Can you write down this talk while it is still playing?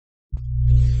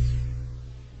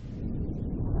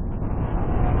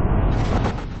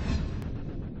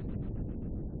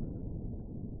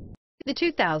The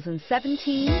 2017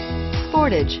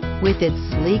 Sportage. With its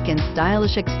sleek and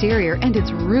stylish exterior and its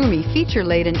roomy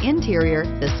feature-laden interior,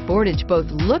 the Sportage both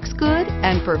looks good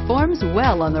and performs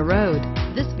well on the road.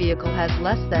 This vehicle has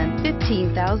less than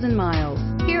 15,000 miles.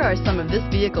 Here are some of this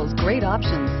vehicle's great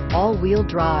options: all-wheel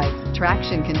drive,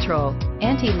 traction control,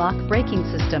 anti-lock braking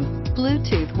system,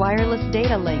 Bluetooth wireless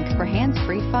data link for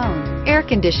hands-free phone, air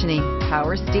conditioning,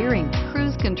 power steering,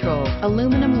 cruise control,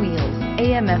 aluminum wheels,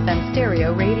 AM/FM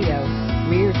stereo radio,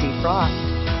 rear defrost.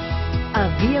 A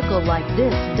vehicle like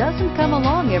this doesn't come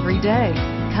along every day.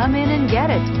 Come in and get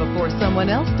it before someone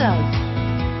else does.